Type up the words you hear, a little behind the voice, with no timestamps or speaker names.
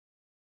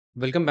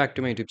Welcome back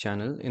to my YouTube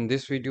channel. In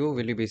this video,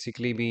 we'll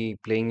basically be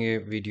playing a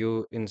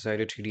video inside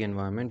a 3D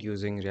environment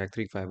using React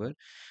 3 Fiber.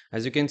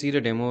 As you can see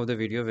the demo of the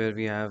video where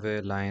we have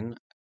a lion,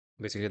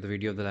 basically the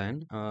video of the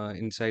lion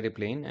inside a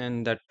plane,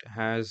 and that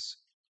has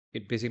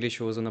it basically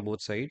shows on the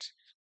both sides.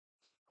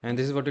 And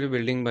this is what we'll be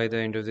building by the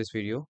end of this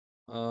video.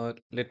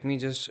 Let me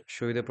just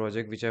show you the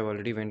project which I've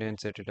already went and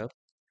set it up.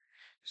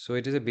 So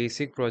it is a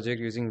basic project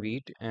using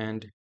Vite,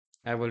 and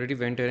I've already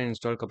went ahead and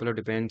installed a couple of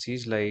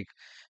dependencies like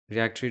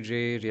React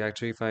 3 React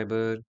 3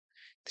 Fiber,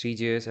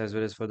 three.js as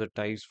well as for the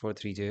types for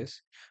three.js,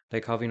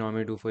 like how we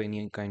normally do for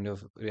any kind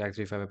of React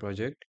 3 Fiber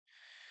project.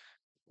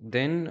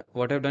 Then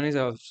what I've done is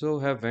I also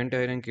have went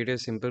ahead and created a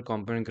simple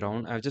component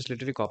ground. I've just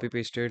literally copy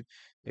pasted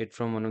it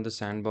from one of the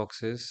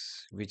sandboxes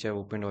which I've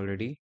opened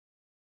already.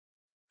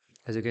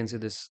 As you can see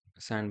this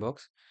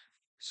sandbox.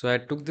 So I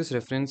took this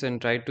reference and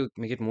tried to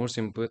make it more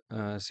simple,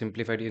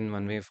 simplified in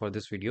one way for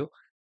this video.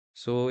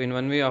 So in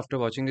one way, after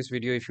watching this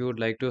video, if you would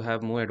like to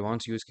have more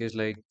advanced use case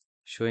like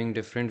showing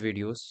different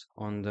videos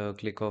on the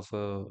click of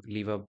a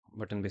leave up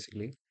button,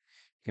 basically, you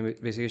can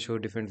basically show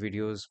different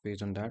videos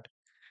based on that.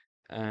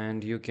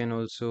 And you can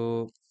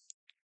also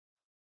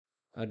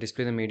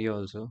display the media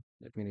also.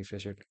 Let me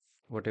refresh it.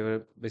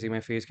 Whatever, basically my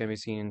face can be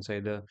seen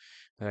inside the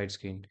right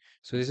screen.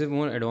 So this is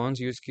more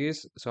advanced use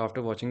case. So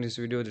after watching this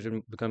video, it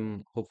will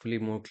become hopefully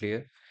more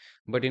clear.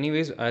 But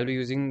anyways, I'll be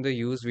using the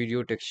use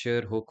video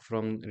texture hook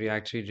from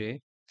React 3J,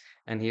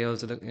 and here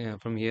also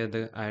from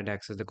here I had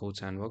access the code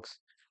sandbox.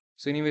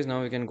 So anyways,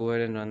 now we can go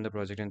ahead and run the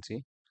project and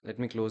see. Let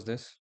me close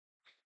this.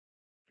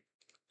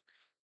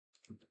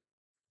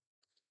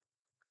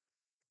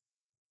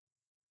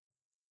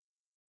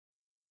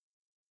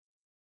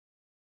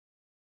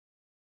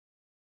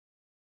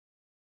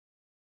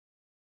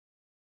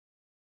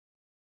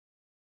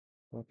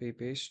 Copy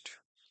paste.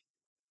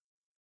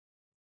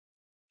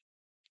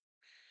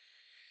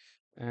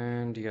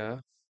 And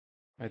yeah,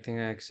 I think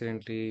I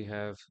accidentally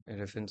have a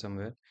reference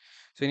somewhere.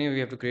 So anyway,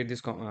 we have to create this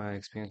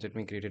experience. Let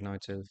me create it now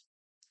itself.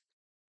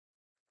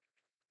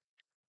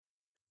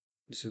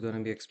 This is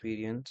gonna be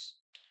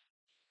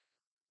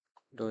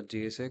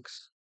experience.jsx.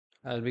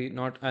 I'll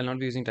not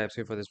be using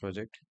TypeScript for this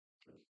project.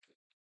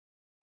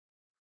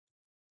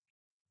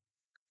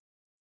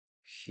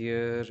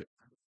 Here,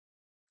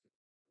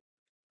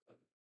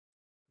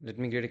 let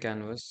me create a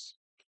canvas.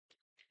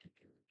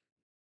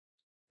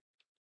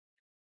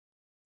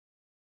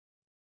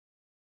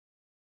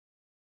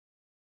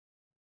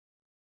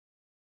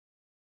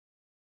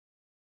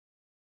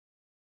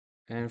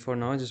 And for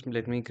now, just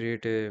let me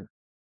create a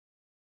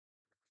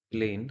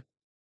plane.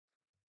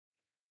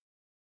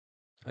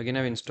 Again,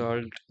 I've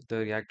installed the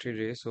React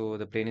 3J, so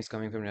the plane is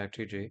coming from React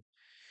 3J.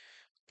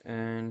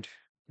 And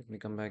let me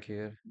come back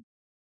here.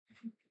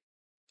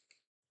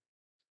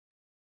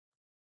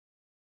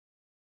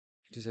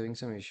 It is having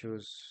some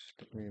issues.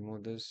 Let me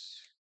remove this.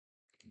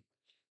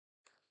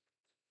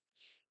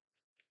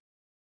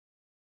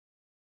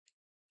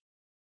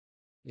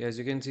 Yeah, as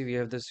you can see, we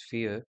have the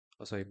sphere,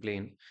 oh sorry,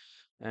 plane.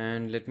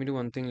 And let me do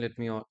one thing. Let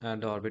me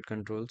add the orbit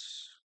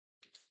controls.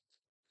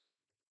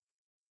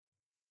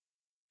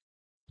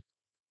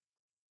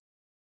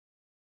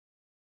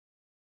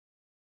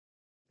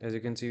 As you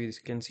can see, we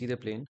can see the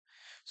plane.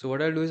 So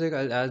what I'll do is like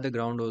I'll add the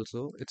ground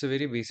also. It's a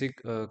very basic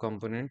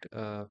component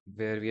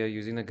where we are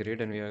using the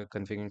grid and we are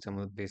configuring some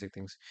of the basic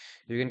things.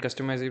 You can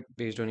customize it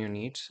based on your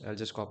needs. I'll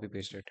just copy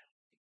paste it.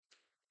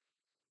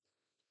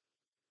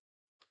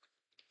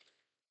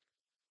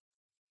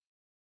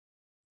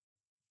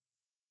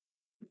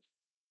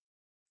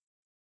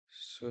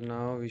 So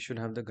now we should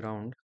have the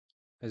ground.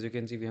 As you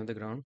can see, we have the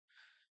ground.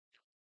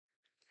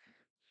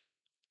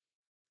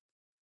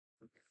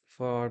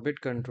 For orbit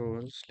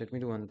controls, let me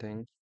do one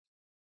thing.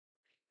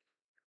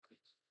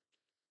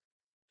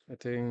 I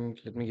think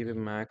let me give it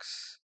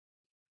max.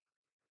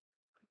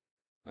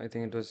 I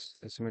think it was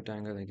azimuth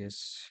angle, I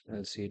guess.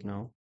 I'll see it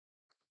now.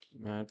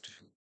 At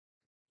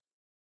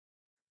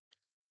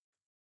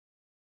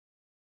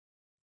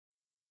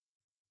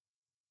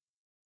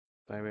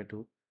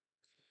 5/2.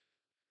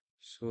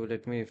 So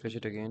let me refresh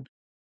it again.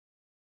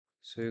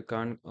 So you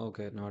can't,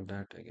 okay, not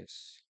that, I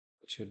guess.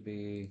 It should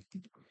be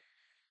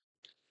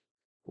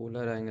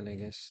polar angle, I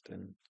guess.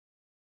 Then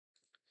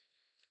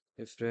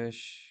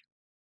refresh.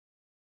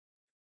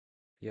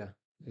 Yeah,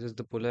 this is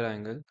the polar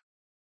angle.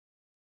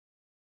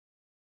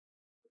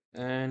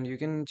 And you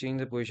can change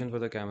the position for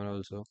the camera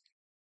also.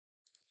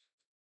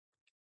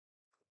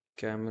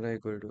 Camera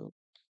equal to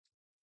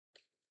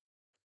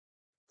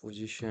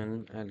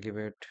position. I'll give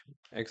it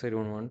X I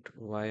don't want.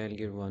 Y I'll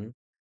give 1.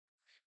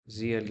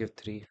 Z I'll give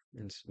 3.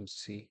 And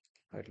see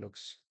how it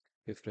looks.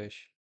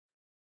 Refresh.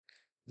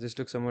 This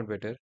looks somewhat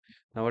better.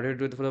 Now what I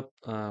do for the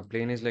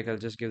plane is like I'll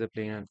just give the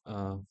plane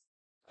I'll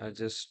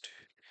just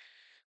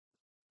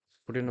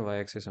put in a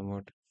y-axis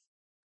somewhat.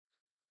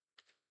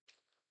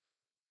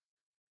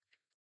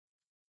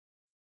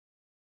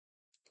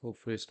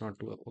 Hopefully it's not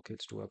too up. Okay,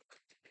 it's too up.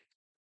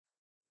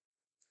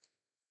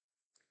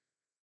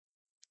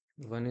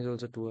 1 is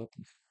also too up.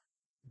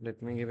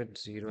 Let me give it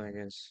 0, I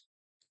guess.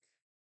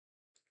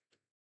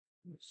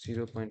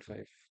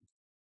 0.5.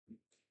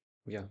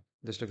 Yeah,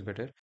 this looks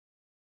better.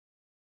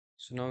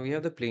 So now we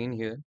have the plane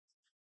here,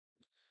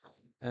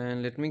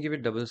 and let me give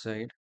it double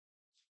side.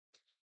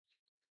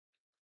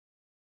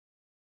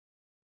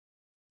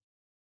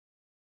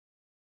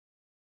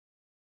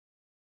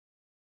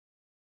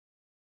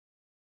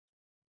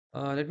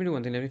 Let me do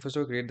one thing. Let me first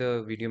of all create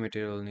the video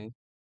material only.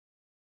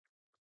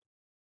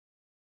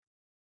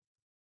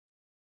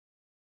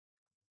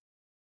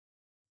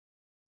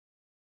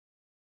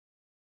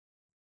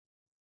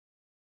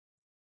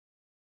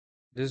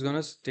 This is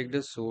gonna take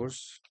the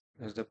source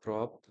as the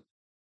prop,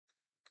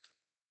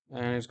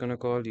 and it's gonna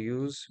call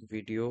use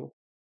video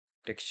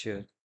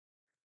texture.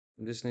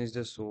 This needs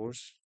the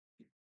source.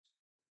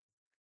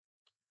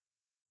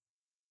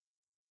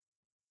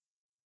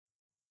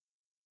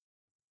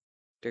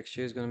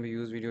 Texture is gonna be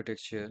use video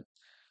texture,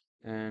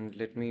 and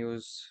let me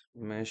use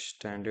mesh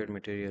standard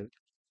material.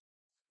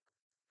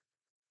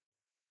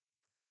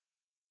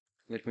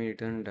 Let me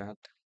return that.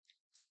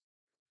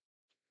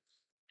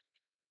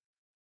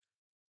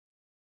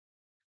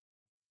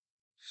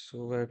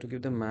 So I have to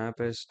give the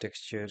map as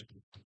texture,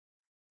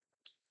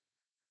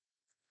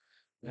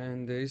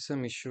 and there is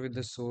some issue with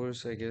the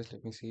source, I guess.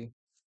 Let me see.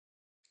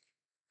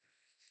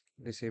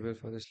 Disable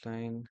for this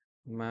line.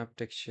 Map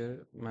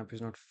texture. Map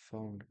is not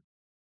found.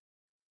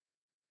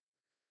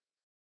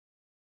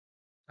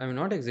 I'm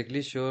not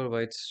exactly sure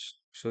why it's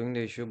showing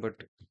the issue, but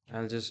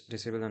I'll just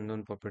disable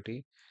unknown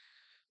property.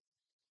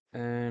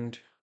 And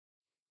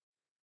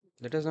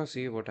let us now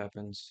see what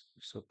happens.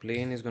 So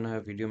plane is gonna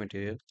have video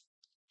material.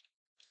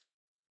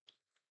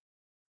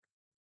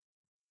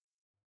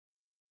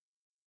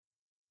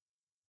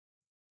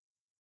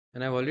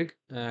 And I've already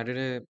added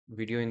a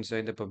video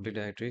inside the public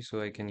directory,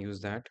 so I can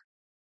use that.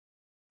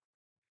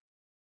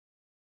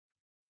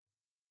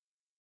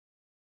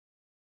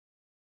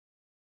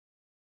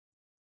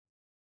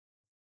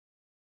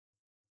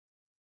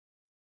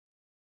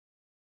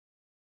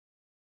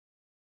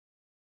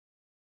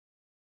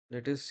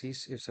 Let us see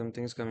if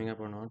something is coming up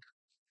or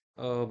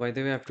not. By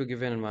the way, I have to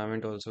give an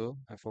environment also.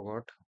 I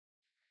forgot.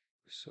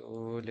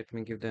 So let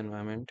me give the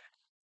environment.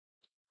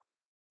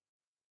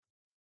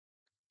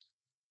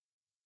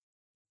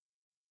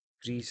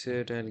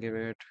 Preset, I'll give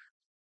it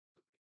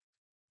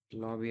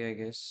lobby, I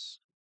guess.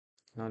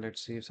 Now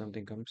let's see if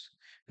something comes.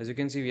 As you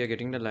can see, we are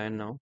getting the line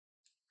now,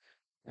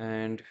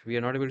 and we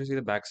are not able to see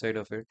the backside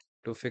of it.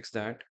 To fix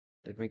that,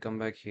 let me come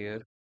back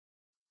here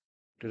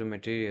to the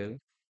material.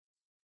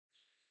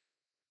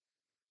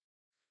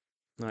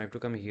 Now I have to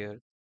come here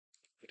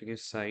to give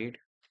side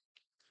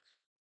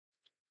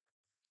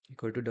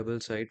equal to double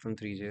side from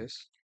three.js.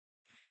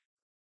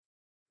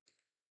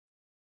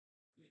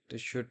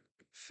 This should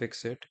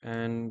fix it,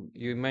 and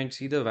you might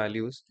see the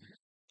values.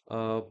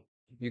 Uh,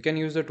 you can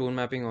use the tone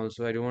mapping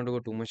also. I don't want to go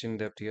too much in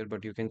depth here,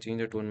 but you can change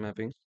the tone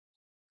mapping.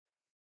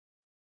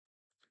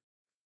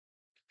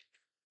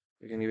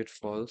 You can give it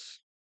false.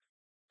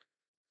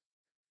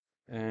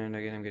 And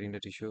again, I'm getting the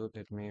tissue.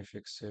 Let me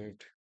fix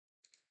it.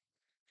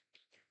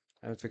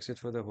 I'll fix it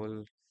for the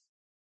whole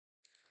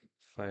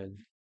file.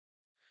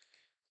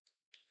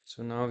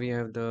 So now we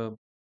have the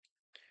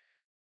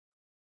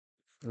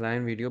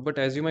line video. But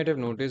as you might have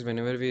noticed,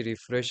 whenever we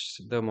refresh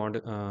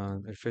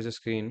the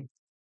screen,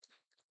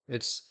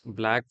 it's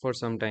black for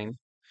some time.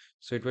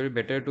 So it will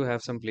be better to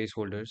have some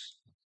placeholders.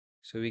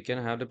 So we can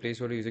have the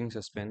placeholder using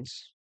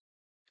suspense.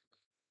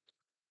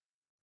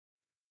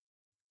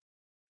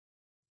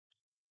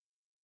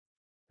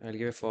 I'll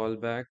give a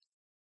fallback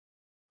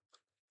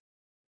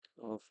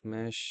of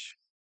mesh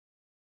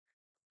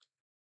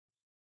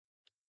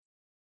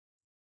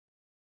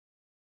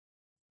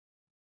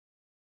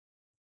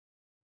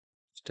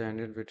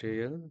standard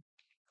material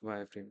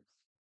wireframe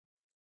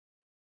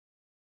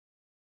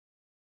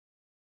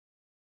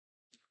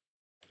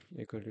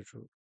equal to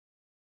true.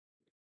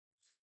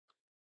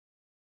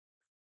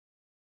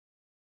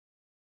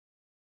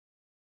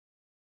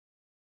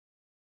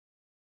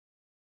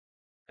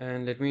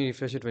 And let me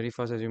refresh it very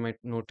fast. As you might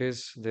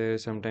notice, there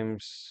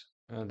sometimes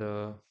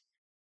the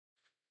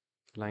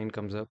line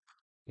comes up.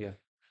 Yeah.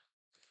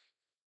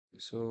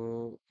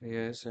 So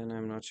yes, and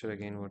I'm not sure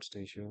again what's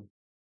the issue.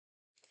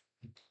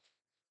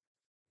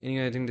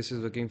 Anyway, I think this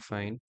is working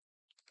fine.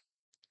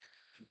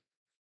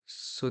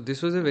 So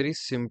this was a very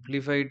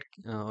simplified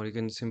or you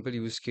can simple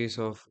use case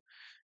of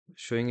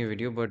showing a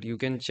video, but you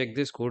can check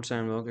this code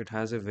sandbox. It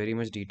has a very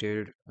much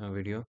detailed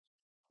video.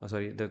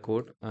 Sorry, the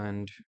code,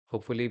 and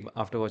hopefully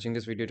after watching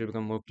this video, it will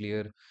become more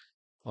clear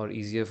or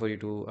easier for you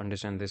to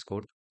understand this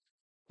code.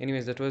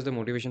 Anyways, that was the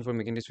motivation for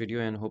making this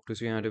video, and hope to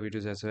see you in other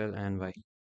videos as well. And bye.